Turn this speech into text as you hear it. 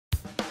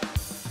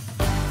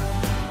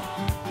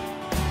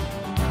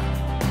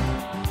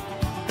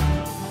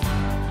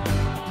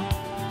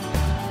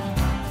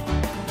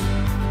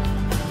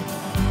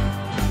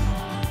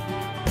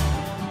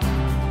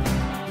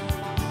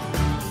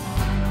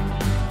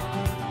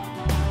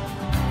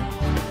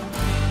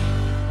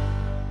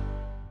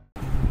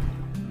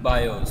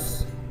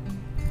BIOS.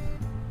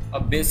 A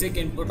basic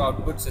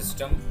input-output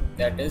system,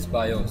 that is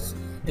BIOS,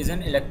 is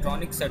an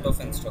electronic set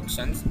of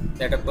instructions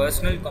that a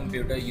personal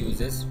computer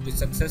uses to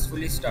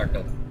successfully start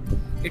up.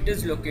 It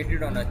is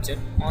located on a chip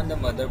on the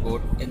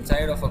motherboard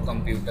inside of a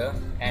computer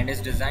and is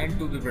designed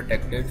to be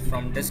protected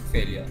from disk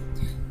failure.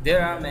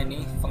 There are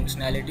many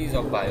functionalities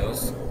of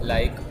BIOS,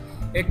 like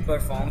it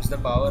performs the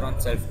power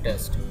on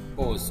self-test,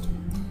 POST.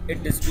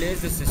 It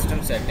displays the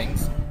system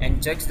settings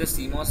and checks the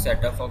CMOS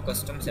setup for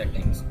custom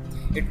settings.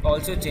 It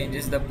also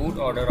changes the boot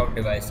order of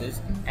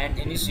devices and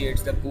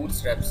initiates the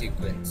bootstrap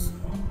sequence.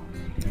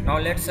 Now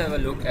let's have a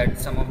look at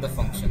some of the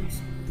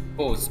functions.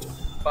 POST,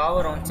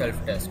 power on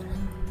self-test.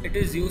 It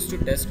is used to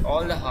test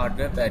all the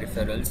hardware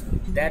peripherals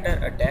that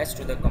are attached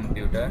to the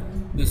computer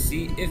to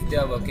see if they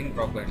are working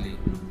properly.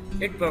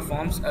 It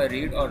performs a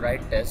read or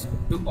write test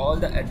to all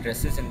the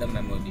addresses in the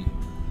memory.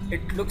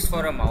 It looks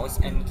for a mouse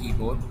and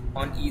keyboard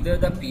on either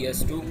the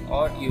PS2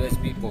 or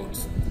USB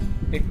ports.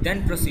 It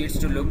then proceeds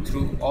to look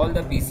through all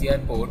the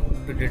PCI port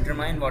to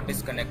determine what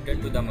is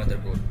connected to the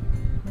motherboard.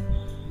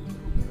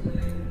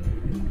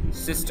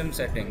 System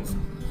settings.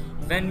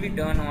 When we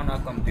turn on our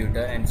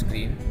computer and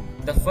screen,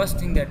 the first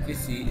thing that we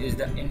see is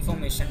the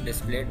information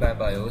displayed by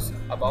BIOS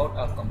about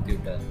our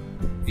computer.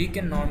 We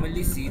can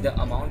normally see the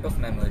amount of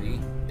memory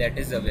that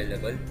is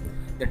available,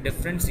 the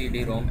different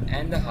CD-ROM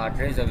and the hard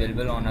drives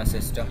available on our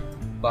system,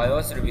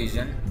 BIOS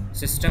revision,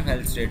 system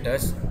health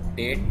status,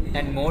 date,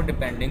 and more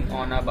depending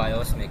on our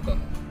BIOS maker.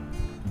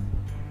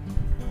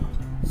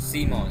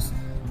 CMOS,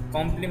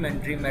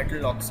 complementary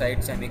metal oxide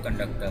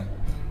semiconductor.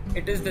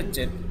 It is the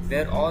chip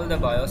where all the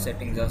BIOS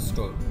settings are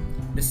stored.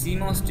 The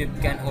CMOS chip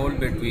can hold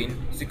between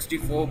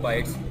 64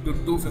 bytes to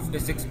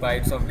 256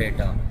 bytes of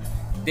data.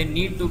 They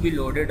need to be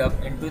loaded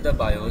up into the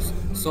BIOS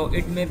so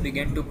it may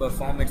begin to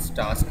perform its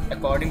task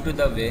according to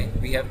the way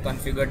we have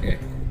configured it.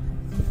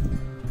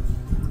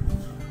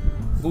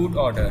 Boot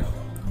order.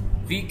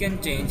 We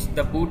can change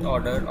the boot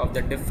order of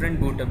the different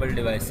bootable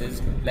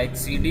devices like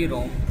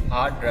CD-ROM,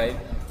 hard drive,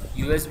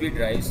 USB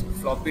drives,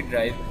 floppy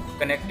drive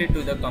connected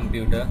to the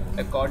computer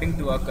according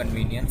to our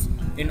convenience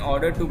in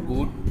order to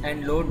boot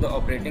and load the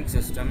operating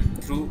system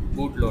through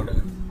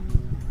bootloader.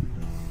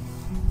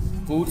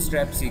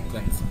 Bootstrap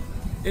sequence.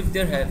 If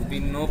there have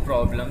been no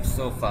problems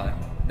so far,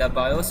 the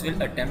BIOS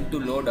will attempt to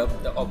load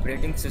up the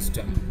operating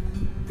system.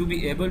 To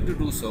be able to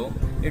do so,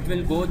 it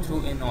will go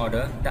through in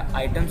order the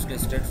items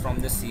listed from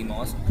the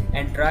CMOS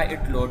and try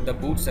it load the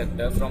boot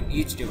sector from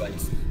each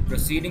device,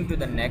 proceeding to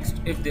the next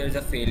if there is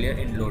a failure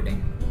in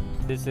loading.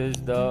 This is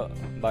the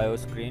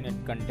BIOS screen.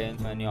 It contains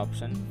many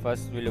options.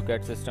 First we look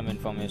at system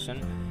information.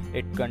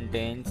 It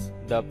contains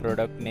the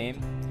product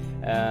name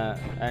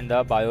and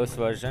the BIOS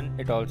version.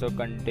 It also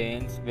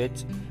contains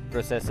which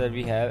processor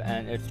we have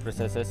and its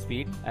processor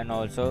speed and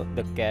also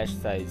the cache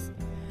size.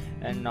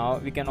 And now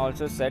we can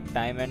also set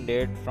time and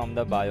date from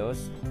the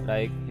BIOS.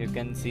 Like you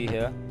can see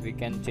here, we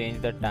can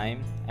change the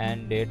time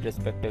and date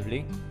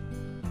respectively.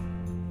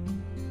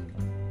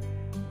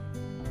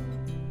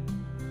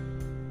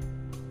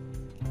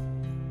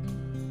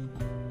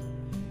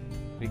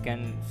 We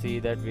can see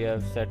that we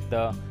have set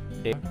the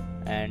date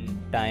and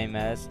time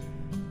as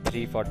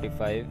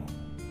 3:45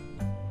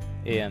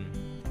 AM.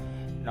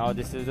 Now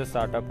this is the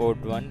SATA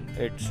port 1.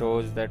 It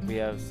shows that we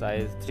have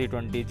size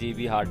 320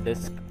 GB hard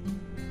disk,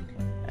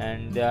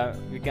 and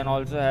we can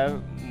also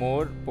have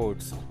more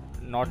ports,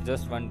 not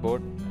just one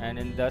port. And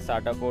in the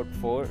SATA port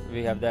 4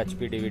 we have the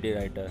HP DVD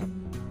writer,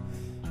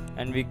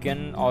 and we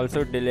can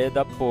also delay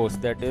the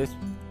post, that is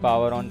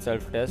power on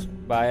self-test,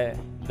 by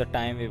the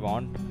time we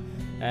want.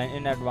 And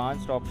in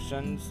advanced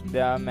options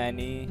there are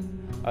many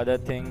other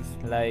things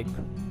like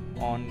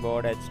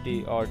onboard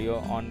HD audio,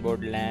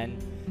 onboard LAN.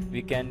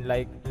 We can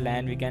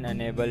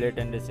enable it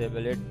and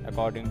disable it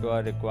according to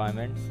our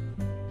requirements.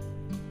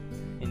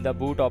 In the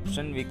boot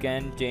option we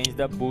can change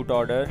the boot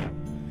order,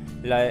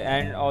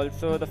 and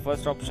also the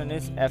first option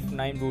is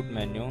F9 boot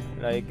menu.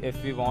 Like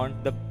if we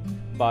want the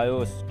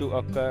BIOS to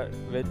occur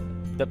with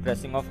the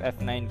pressing of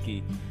F9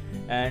 key.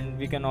 And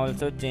we can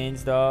also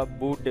change the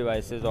boot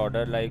devices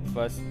order, like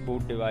first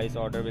boot device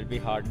order will be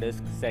hard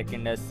disk,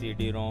 second as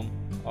CD-ROM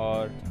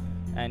or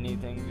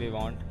anything we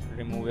want,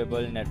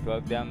 removable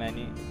network. There are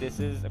many. This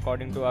is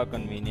according to our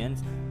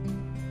convenience.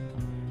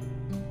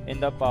 In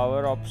the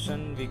power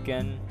option we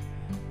can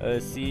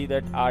see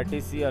that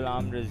RTC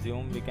alarm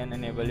resume, we can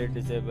enable it,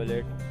 disable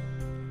it.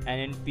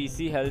 And in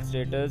PC health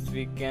status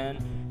we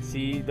can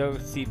see the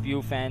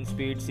CPU fan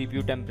speed,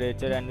 CPU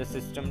temperature and the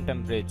system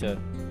temperature.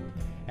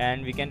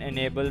 And we can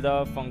enable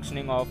the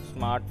functioning of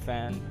smart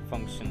fan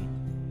function.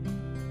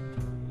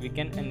 We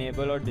can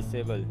enable or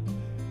disable,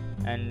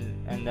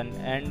 and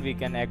then we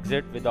can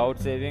exit without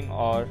saving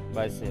or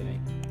by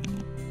saving.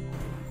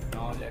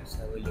 Now let's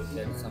have a look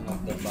at some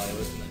of the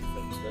BIOS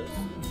manufacturers.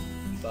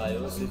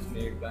 BIOS is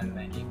made by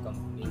many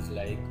companies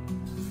like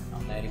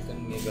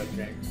American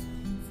Megatrends,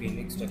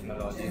 Phoenix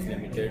Technologies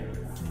Limited,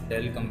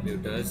 Dell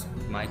Computers,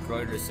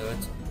 Microid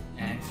Research,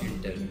 and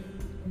Intel.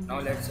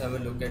 Now let's have a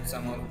look at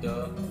some of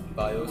the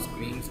BIOS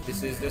screens.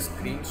 This is the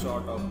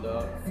screenshot of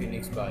the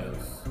Phoenix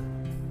BIOS.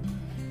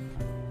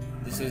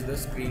 This is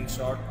the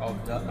screenshot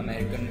of the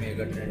American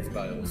Megatrends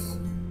BIOS.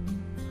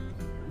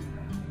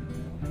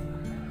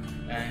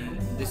 And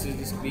this is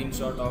the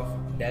screenshot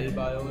of Dell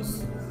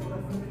BIOS.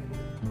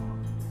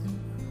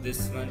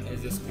 This one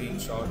is a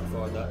screenshot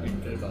for the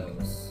Intel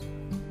BIOS.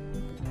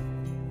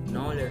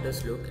 Now let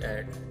us look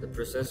at the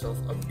process of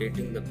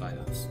updating the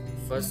BIOS.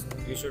 First,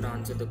 you should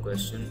answer the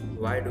question,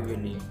 why do we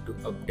need to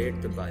update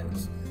the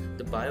BIOS?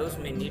 The BIOS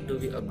may need to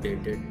be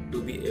updated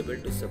to be able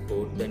to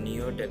support the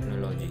newer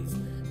technologies.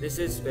 This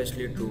is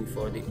especially true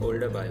for the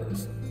older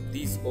BIOS.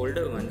 These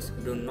older ones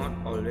do not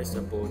always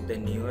support the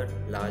newer,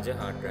 larger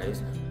hard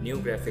drives, new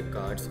graphic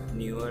cards,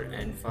 newer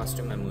and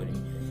faster memory.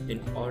 In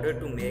order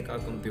to make our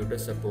computer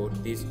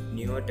support these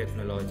newer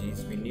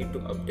technologies, we need to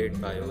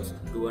update BIOS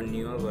to a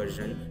newer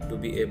version to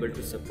be able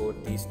to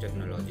support these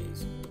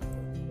technologies.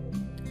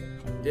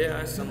 There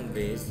are some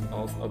ways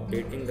of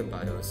updating the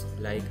BIOS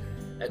like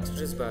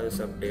Express BIOS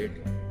Update,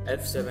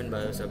 F7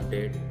 BIOS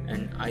Update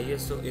and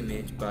ISO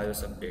Image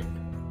BIOS Update.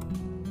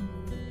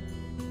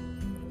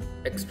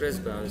 Express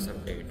BIOS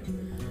Update.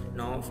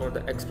 Now for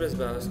the Express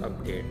BIOS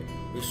Update,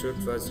 we should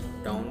first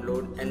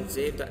download and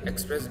save the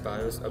Express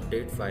BIOS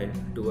Update file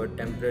to a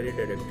temporary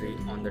directory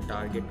on the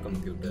target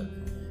computer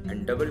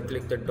and double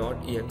click the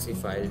 .exe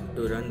file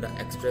to run the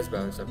Express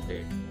BIOS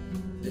Update.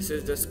 This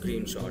is the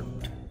screenshot.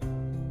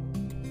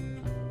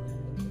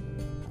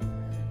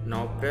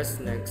 Now press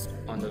next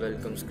on the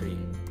welcome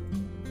screen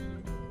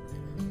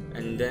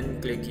and then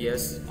click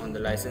yes on the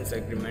license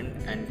agreement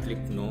and click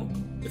no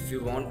if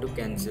you want to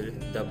cancel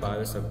the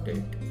BIOS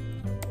update.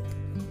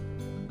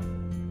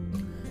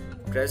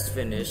 Press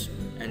finish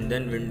and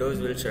then Windows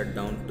will shut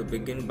down to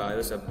begin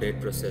BIOS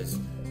update process.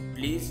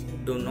 Please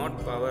do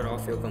not power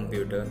off your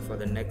computer for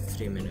the next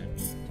 3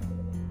 minutes.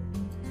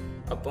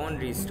 Upon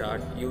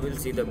restart, you will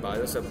see the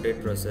BIOS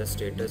update process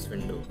status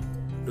window.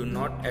 Do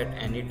not at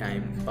any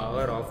time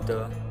power off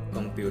the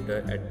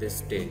computer at this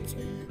stage.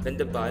 When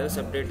the BIOS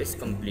update is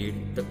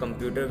complete, the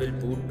computer will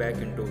boot back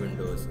into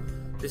Windows.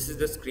 This is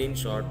the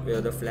screenshot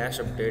where the flash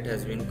update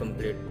has been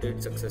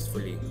completed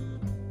successfully.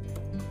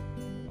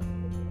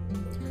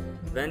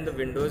 When the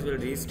Windows will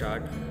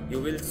restart, you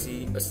will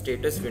see a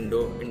status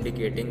window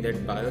indicating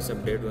that BIOS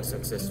update was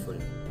successful.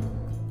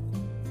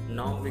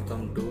 Now we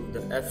come to the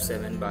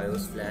F7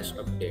 BIOS flash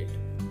update.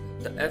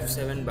 The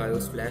F7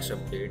 BIOS flash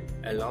update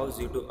allows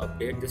you to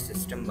update the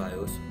system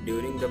BIOS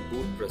during the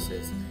boot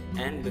process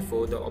and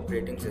before the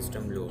operating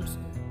system loads.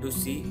 To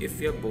see if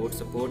your board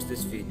supports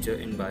this feature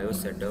in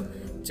BIOS setup,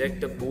 check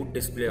the boot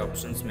display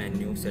options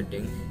menu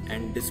setting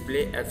and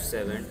display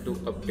F7 to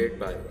update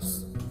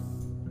BIOS.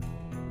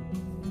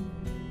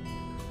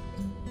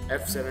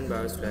 F7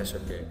 BIOS flash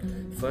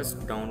update. First,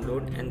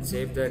 download and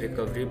save the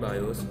recovery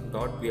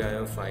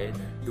BIOS.bio file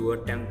to a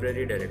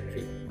temporary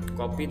directory.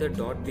 Copy the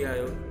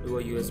 .bio to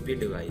a USB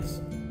device.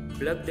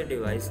 Plug the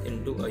device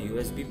into a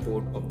USB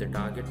port of the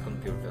target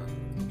computer.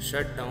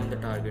 Shut down the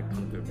target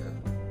computer.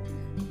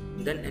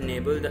 Then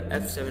enable the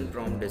F7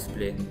 prompt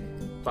display.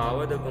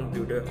 Power the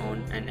computer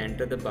on and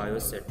enter the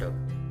BIOS setup.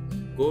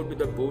 Go to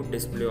the boot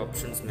display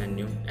options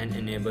menu and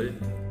enable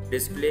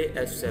display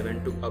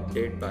F7 to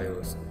update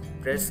BIOS.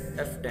 Press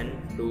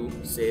F10 to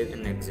save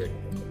and exit.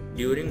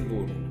 During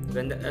boot,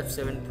 when the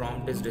F7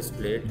 prompt is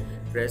displayed,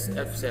 press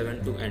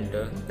F7 to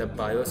enter the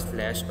BIOS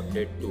flash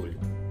update tool.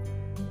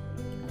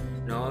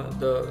 Now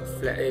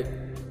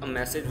a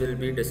message will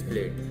be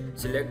displayed.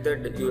 Select the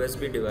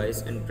USB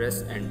device and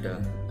press enter.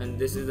 And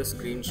this is the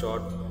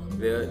screenshot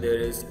where there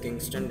is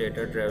Kingston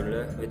Data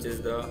Traveler, which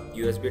is the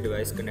USB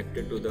device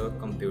connected to the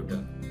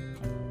computer.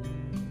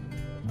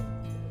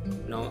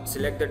 Now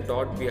select the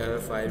 .bio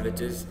file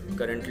which is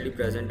currently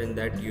present in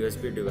that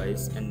USB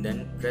device and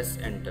then press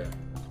enter.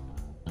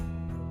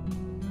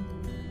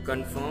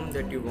 Confirm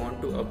that you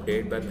want to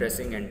update by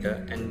pressing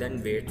enter and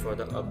then wait for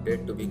the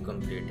update to be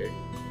completed.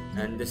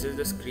 And this is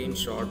the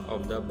screenshot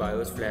of the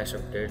BIOS flash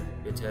update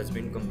which has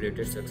been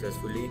completed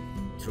successfully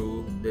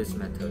through this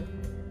method.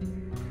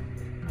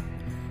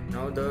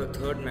 Now the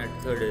third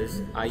method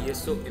is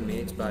ISO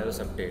image BIOS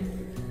update.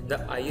 The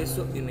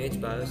ISO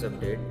image BIOS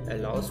update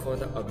allows for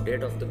the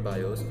update of the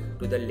BIOS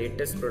to the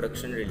latest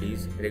production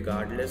release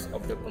regardless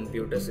of the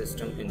computer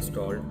system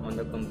installed on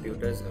the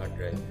computer's hard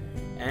drive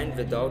and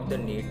without the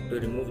need to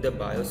remove the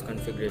BIOS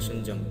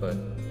configuration jumper.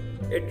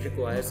 It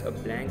requires a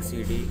blank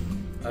CD,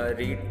 a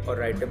read or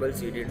writable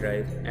CD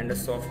drive and a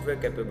software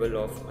capable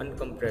of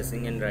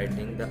uncompressing and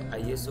writing the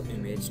ISO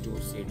image to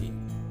CD.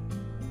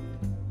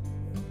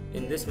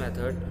 In this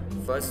method,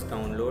 first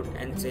download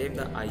and save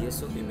the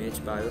ISO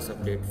image BIOS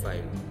update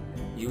file.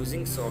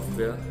 Using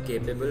software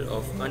capable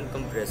of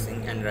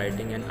uncompressing and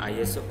writing an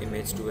ISO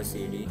image to a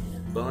CD,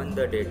 burn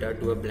the data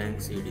to a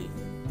blank CD.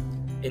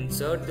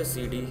 Insert the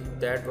CD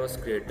that was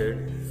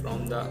created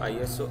from the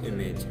ISO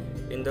image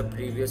in the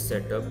previous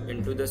setup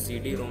into the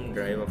CD-ROM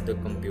drive of the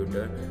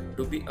computer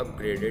to be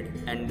upgraded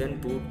and then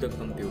boot the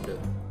computer.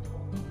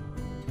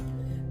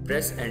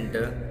 Press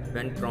enter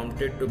when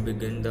prompted to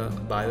begin the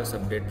BIOS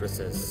update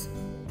process.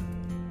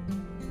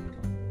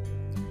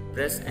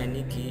 Press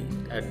any key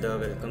at the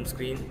welcome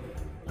screen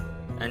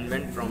and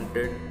when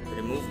prompted,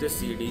 Remove the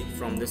CD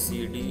from the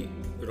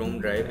CD-ROM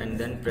drive and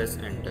then press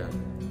enter.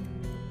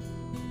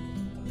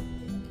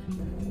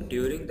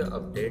 During the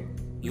update,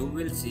 you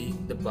will see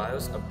the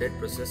BIOS update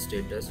process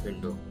status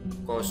window.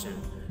 Caution: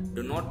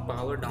 do not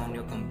power down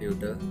your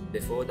computer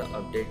before the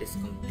update is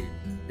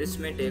complete. This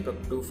may take up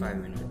to 5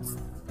 minutes.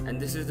 And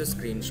this is the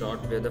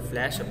screenshot where the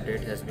flash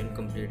update has been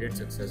completed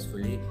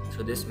successfully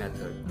through this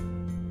method.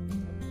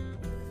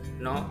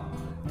 Now,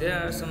 there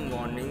are some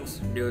warnings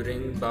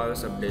during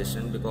BIOS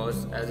updation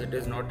because as it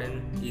is not an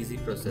easy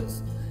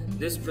process.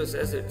 This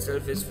process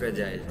itself is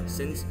fragile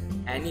since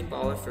any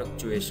power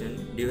fluctuation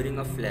during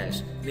a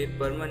flash may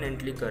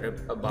permanently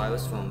corrupt a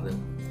BIOS firmware.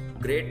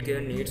 Great care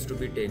needs to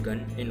be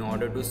taken in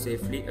order to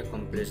safely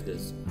accomplish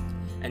this.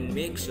 And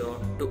make sure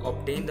to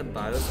obtain the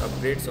BIOS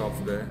upgrade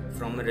software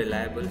from a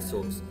reliable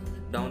source.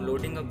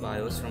 Downloading a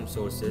BIOS from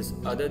sources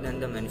other than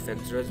the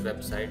manufacturer's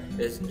website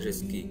is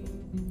risky.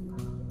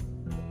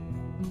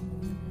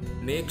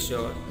 Make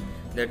sure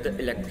that the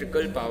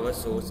electrical power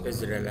source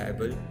is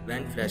reliable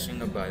when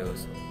flashing a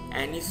BIOS.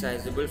 Any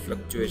sizable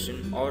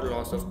fluctuation or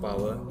loss of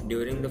power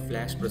during the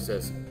flash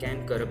process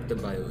can corrupt the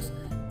BIOS.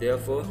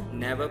 Therefore,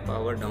 never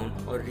power down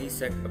or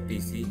reset a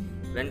PC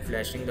when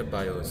flashing the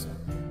BIOS.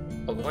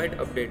 Avoid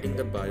updating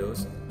the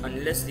BIOS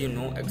unless you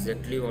know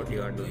exactly what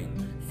you are doing.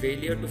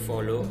 Failure to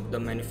follow the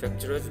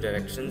manufacturer's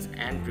directions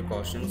and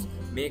precautions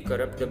may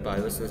corrupt the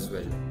BIOS as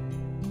well.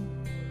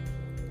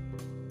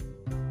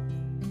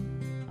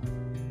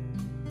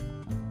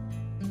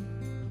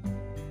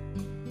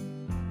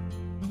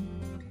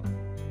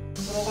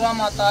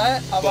 Programme आता है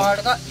award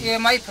का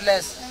EMI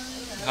flash.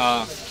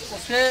 हाँ,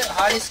 उससे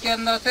hard disk के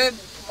अंदर से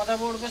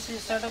motherboard पे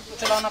setup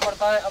चलाना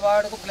पड़ता है।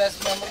 अवार्ड को फ्लैश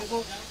मेमोरी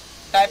को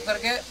टाइप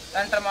करके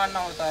एंटर मारना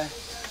होता है।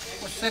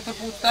 उससे फिर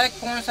पूछता है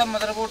कौन सा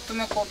मदरबोर्ड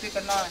तुम्हें कॉपी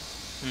करना है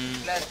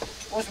फ्लैश।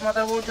 उस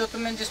मदरबोर्ड जो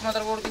तुम्हें जिस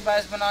मदरबोर्ड की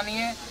बायस बनानी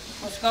है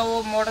उसका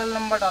वो मॉडल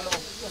नंबर डालो।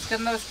 उसके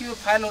अंदर उसकी वो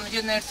फाइल होनी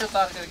चाहिए नेट से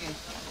उतार करके,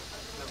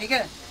 ठीक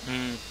है।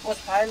 उस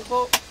फाइल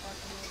को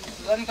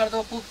रन कर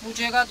दो।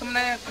 पूछेगा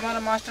तुमने तुम्हारा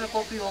मास्टर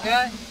कॉपी हो गया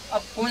है,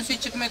 अब कौन सी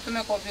चिप में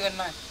तुम्हें कॉपी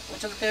करना है। वो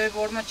चलते हुए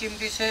बोर्ड में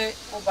चिमटी से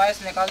वो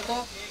बायस निकाल दो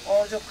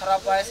और जो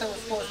खराब बायस है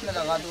उसको उसमें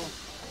लगा दो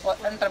और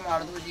एंटर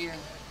मार दीजिए,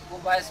 वो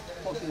बायस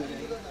कॉपी हो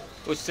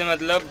जाएगी। उससे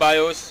मतलब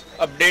बायोस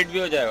अपडेट भी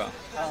हो जाएगा।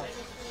 हाँ,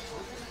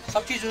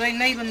 सब चीज़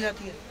नई बन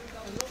जाती है।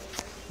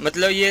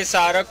 मतलब ये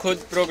सारा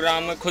खुद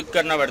प्रोग्राम खुद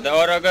करना पड़ता है।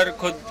 और अगर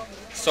खुद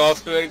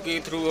सॉफ्टवेयर के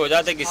थ्रू हो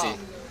जाता है किसी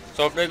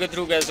सॉफ्टवेयर के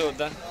थ्रू कैसे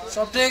होता है?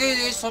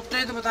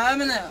 सॉफ्टवेयर तो बताया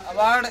मैंने,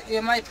 अवार्ड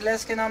EMI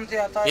फ्लैश के नाम से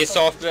आता है। ये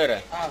सॉफ्टवेयर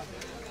है? हाँ,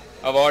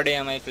 अवार्ड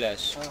EMI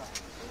फ्लैश। हाँ।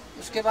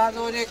 उसके बाद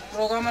और एक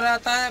प्रोग्रामर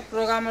आता है।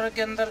 प्रोग्रामर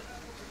के अंदर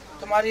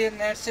तुम्हारी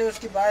नेट से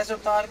उसकी बायस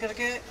उतार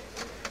करके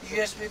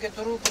USB के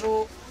थ्रू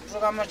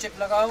प्रोग्रामर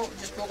चिप लगाओ,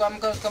 जिस प्रोग्राम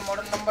का उसका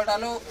मॉडल नंबर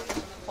डालो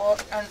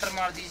और एंटर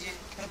मार दीजिए।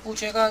 फिर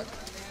पूछेगा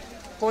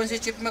कौन सी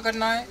चिप में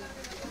करना है,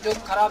 जो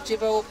ख़राब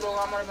चिप है वो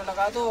प्रोग्रामर में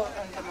लगा दो और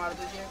एंटर मार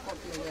दीजिए,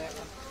 कॉपी हो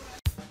जाएगा।